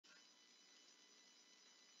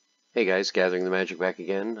Hey guys, Gathering the Magic back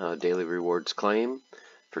again. Daily Rewards claim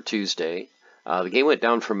for Tuesday. The game went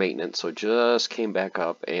down for maintenance, so it just came back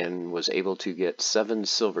up and was able to get 7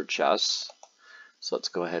 silver chests. So let's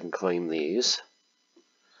go ahead and claim these.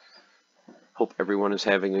 Hope everyone is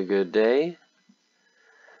having a good day.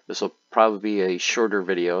 This will probably be a shorter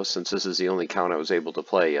video since this is the only count I was able to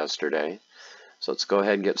play yesterday. So let's go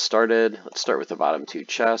ahead and get started. Let's start with the bottom 2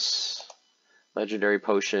 chests. Legendary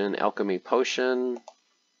Potion, Alchemy Potion.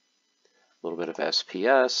 A little bit of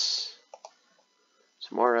SPS,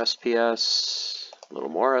 some more SPS, a little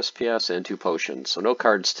more SPS, and 2 potions. So no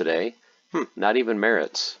cards today. Not even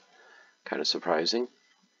merits. Kind of surprising.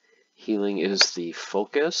 Healing is the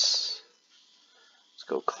focus. Let's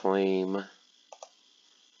go claim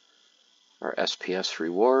our SPS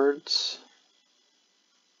rewards.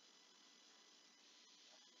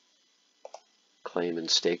 Claim and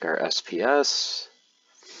stake our SPS.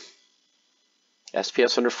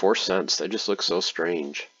 SPS under 4 cents. That just looks so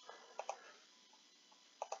strange.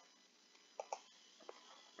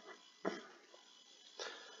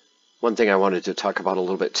 One thing I wanted to talk about a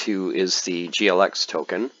little bit too is the GLX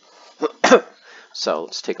token. So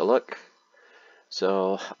let's take a look.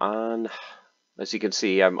 So as you can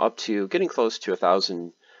see, I'm up to getting close to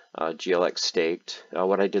 1,000 GLX staked.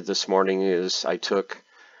 What I did this morning is I took,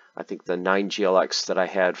 I think, the 9 GLX that I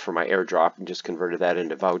had for my airdrop and just converted that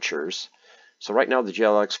into vouchers. So right now the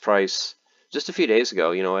GLX price, just a few days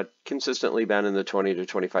ago, it had consistently been in the 20 to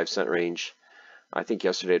 25 cent range. I think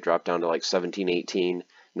yesterday it dropped down to like 17, 18.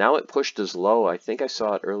 Now it pushed as low, I think I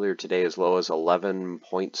saw it earlier today, as low as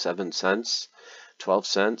 11.7 cents, 12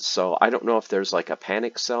 cents. So I don't know if there's like a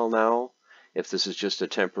panic sell now, if this is just a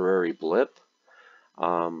temporary blip.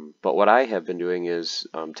 But what I have been doing is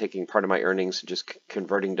taking part of my earnings and just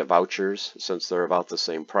converting to vouchers since they're about the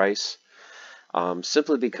same price.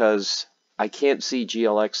 Simply because I can't see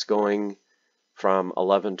GLX going from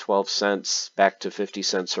 11, 12 cents back to 50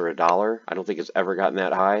 cents or $1. I don't think it's ever gotten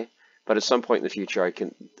that high. But at some point in the future,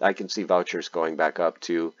 I can see vouchers going back up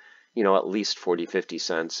to, at least 40, 50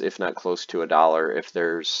 cents, if not close to $1, if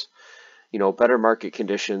there's, better market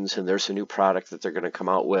conditions and there's a new product that they're going to come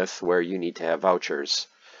out with where you need to have vouchers.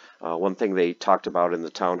 One thing they talked about in the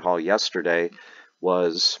town hall yesterday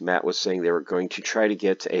was Matt was saying they were going to try to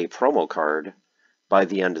get a promo card by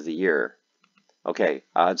the end of the year. Okay,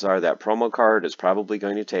 odds are that promo card is probably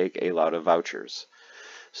going to take a lot of vouchers.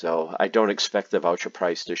 So I don't expect the voucher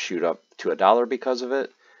price to shoot up to $1 because of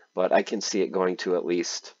it, but I can see it going to at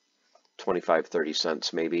least 25, 30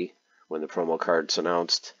 cents maybe when the promo card's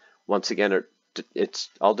announced. Once again, it's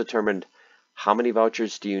all determined how many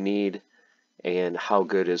vouchers do you need and how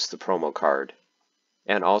good is the promo card.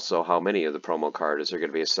 And also how many of the promo card, is there going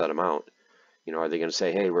to be a set amount? Are they going to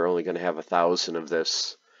say, hey, we're only going to have 1,000 of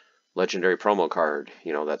this legendary promo card?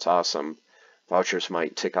 That's awesome. Vouchers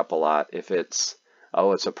might tick up a lot if it's,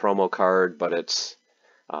 oh, it's a promo card, but it's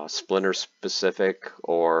Splinter specific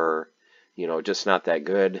or, just not that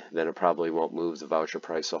good, then it probably won't move the voucher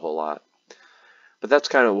price a whole lot. But that's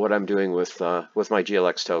kind of what I'm doing with my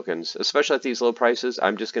GLX tokens, especially at these low prices.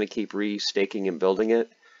 I'm just going to keep restaking and building it.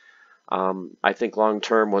 I think long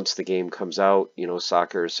term, once the game comes out,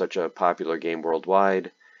 soccer is such a popular game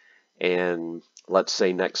worldwide, and let's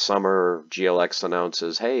say next summer GLX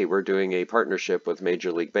announces, hey, we're doing a partnership with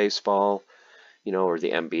Major League Baseball, or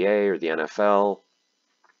the NBA or the NFL.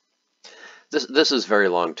 This is very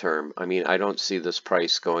long term. I mean, I don't see this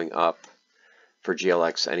price going up for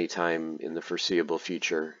GLX anytime in the foreseeable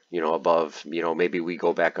future, above, maybe we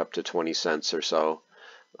go back up to 20 cents or so.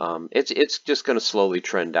 It's just going to slowly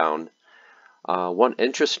trend down. One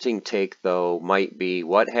interesting take, though, might be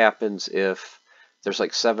what happens if there's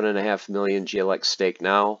like 7.5 million GLX stake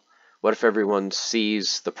now. What if everyone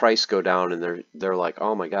sees the price go down and they're like,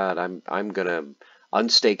 oh my God, I'm gonna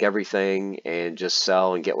unstake everything and just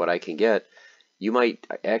sell and get what I can get? You might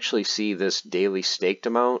actually see this daily staked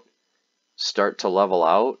amount start to level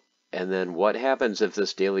out, and then what happens if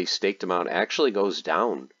this daily staked amount actually goes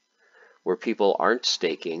down, where people aren't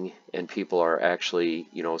staking and people are actually,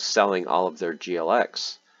 selling all of their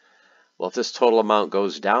GLX? Well, if this total amount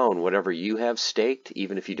goes down, whatever you have staked,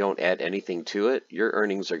 even if you don't add anything to it, your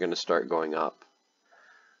earnings are going to start going up.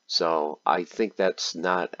 So I think that's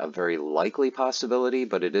not a very likely possibility,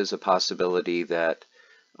 but it is a possibility that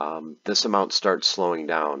this amount starts slowing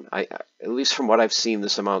down. At least from what I've seen,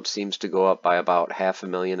 this amount seems to go up by about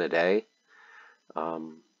 500,000 a day.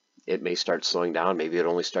 It may start slowing down. Maybe it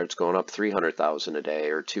only starts going up 300,000 a day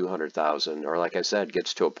or 200,000, or like I said,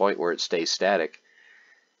 gets to a point where it stays static.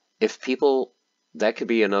 If people, that could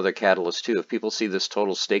be another catalyst too. If people see this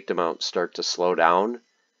total staked amount start to slow down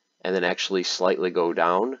and then actually slightly go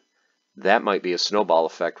down, that might be a snowball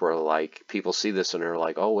effect where like people see this and they're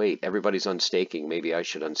like, oh wait, everybody's unstaking, maybe I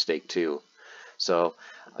should unstake too. So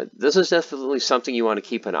this is definitely something you want to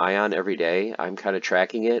keep an eye on every day. I'm kind of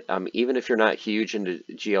tracking it. Even if you're not huge into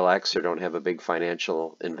GLX or don't have a big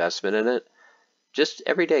financial investment in it, just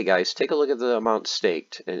every day, guys, take a look at the amount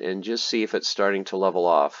staked and just see if it's starting to level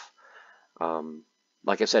off.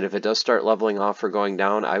 Like I said, if it does start leveling off or going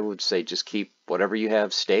down, I would say just keep whatever you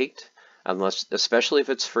have staked, unless, especially if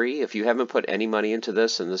it's free. If you haven't put any money into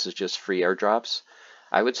this and this is just free airdrops,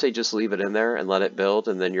 I would say just leave it in there and let it build,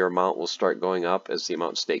 and then your amount will start going up as the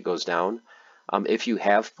amount staked goes down. If you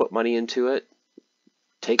have put money into it,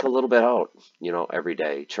 take a little bit out, every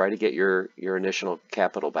day. Try to get your initial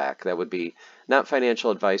capital back. That would be not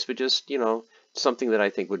financial advice, but just, something that I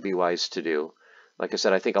think would be wise to do. Like I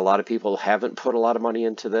said, I think a lot of people haven't put a lot of money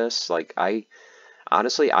into this. Like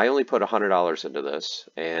honestly, I only put $100 into this,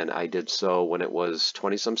 and I did so when it was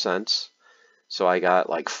 20 some cents. So I got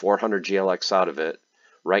like 400 GLX out of it.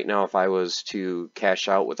 Right now, if I was to cash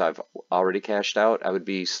out what I've already cashed out, I would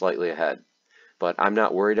be slightly ahead. But I'm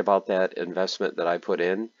not worried about that investment that I put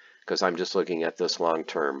in because I'm just looking at this long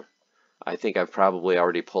term. I think I've probably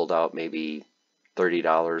already pulled out maybe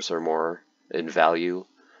 $30 or more in value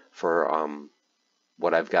for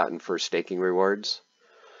what I've gotten for staking rewards.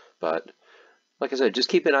 But like I said, just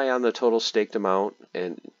keep an eye on the total staked amount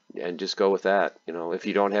and just go with that. If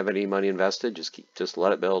you don't have any money invested, just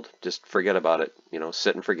let it build. Just forget about it.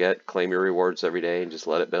 Sit and forget, claim your rewards every day, and just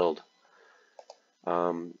let it build.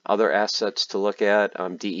 Other assets to look at,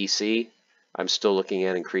 DEC. I'm still looking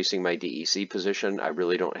at increasing my DEC position. I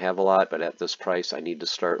really don't have a lot, but at this price, I need to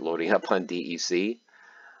start loading up on DEC.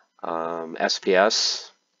 SPS.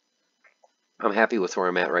 I'm happy with where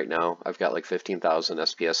I'm at right now. I've got like 15,000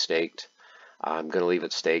 SPS staked. I'm going to leave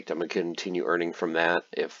it staked. I'm going to continue earning from that.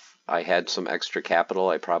 If I had some extra capital,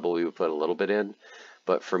 I probably would put a little bit in.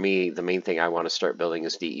 But for me, the main thing I want to start building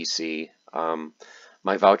is DEC.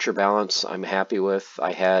 My voucher balance, I'm happy with.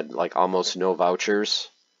 I had like almost no vouchers.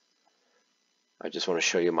 I just want to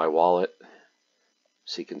show you my wallet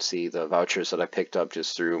so you can see the vouchers that I picked up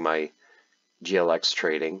just through my GLX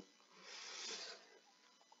trading.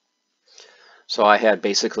 So I had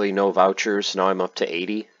basically no vouchers. Now I'm up to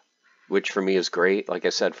 80, which for me is great. Like I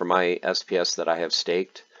said, for my SPS that I have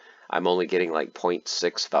staked, I'm only getting like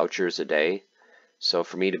 0.6 vouchers a day. So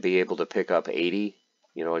for me to be able to pick up 80,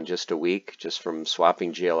 in just a week, just from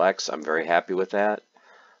swapping GLX, I'm very happy with that.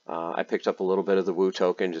 I picked up a little bit of the Woo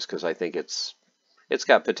token just because I think it's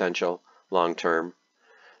got potential long term.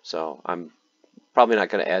 So I'm probably not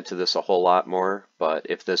going to add to this a whole lot more, but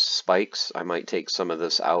if this spikes, I might take some of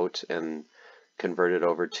this out and convert it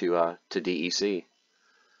over to DEC.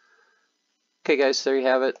 Okay guys, there you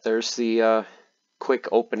have it. There's the quick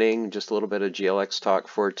opening, just a little bit of GLX talk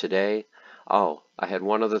for today. Oh, I had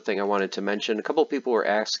one other thing I wanted to mention. A couple of people were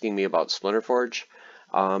asking me about Splinterforge.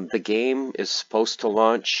 The game is supposed to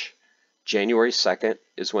launch January 2nd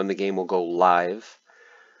is when the game will go live.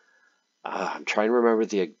 I'm trying to remember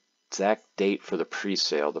the exact date for the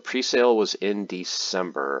pre-sale. The pre-sale was in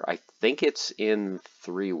December. I think it's in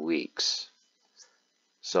 3 weeks.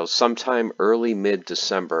 So sometime early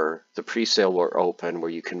mid-December, the pre-sale will open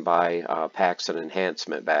where you can buy packs and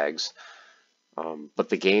enhancement bags. But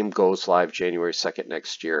the game goes live January 2nd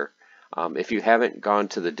next year. If you haven't gone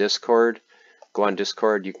to the Discord, go on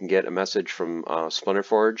Discord. You can get a message from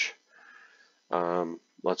Splinterforge.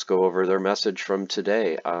 Let's go over their message from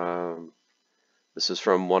today. This is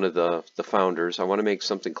from one of the founders. I want to make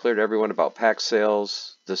something clear to everyone about pack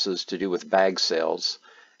sales. This is to do with bag sales.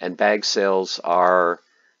 And bag sales are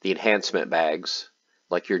the enhancement bags,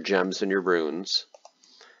 like your gems and your runes.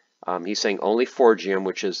 He's saying only Forgium,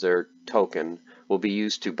 which is their token, will be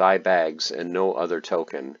used to buy bags and no other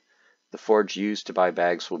token. The forge used to buy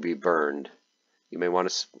bags will be burned. You may want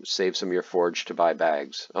to save some of your forge to buy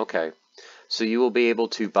bags. Okay, so you will be able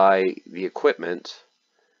to buy the equipment,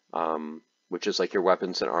 which is like your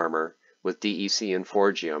weapons and armor, with DEC and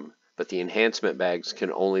Forgium, but the enhancement bags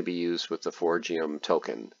can only be used with the Forgium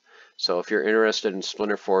token. So if you're interested in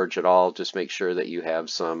Splinterforge at all, just make sure that you have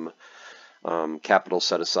some capital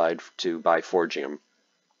set aside to buy Forgium.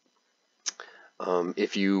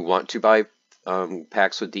 If you want to buy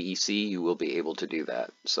packs with DEC, you will be able to do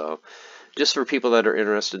that. So just for people that are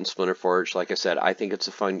interested in Splinterforge, like I said, I think it's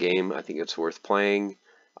a fun game. I think it's worth playing.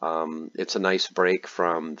 It's a nice break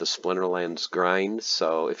from the Splinterlands grind.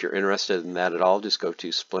 So if you're interested in that at all, just go to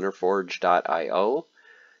splinterforge.io.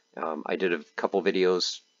 I did a couple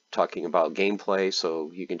videos talking about gameplay,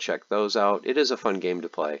 so you can check those out. It is a fun game to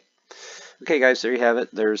play. Okay guys, there you have it.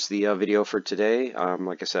 There's the video for today.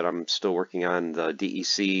 Like I said, I'm still working on the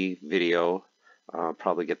DEC video.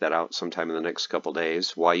 Probably get that out sometime in the next couple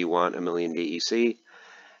days. Why you want a million DEC.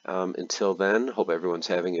 Until then, hope everyone's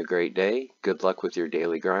having a great day. Good luck with your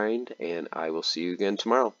daily grind, and I will see you again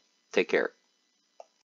tomorrow. Take care.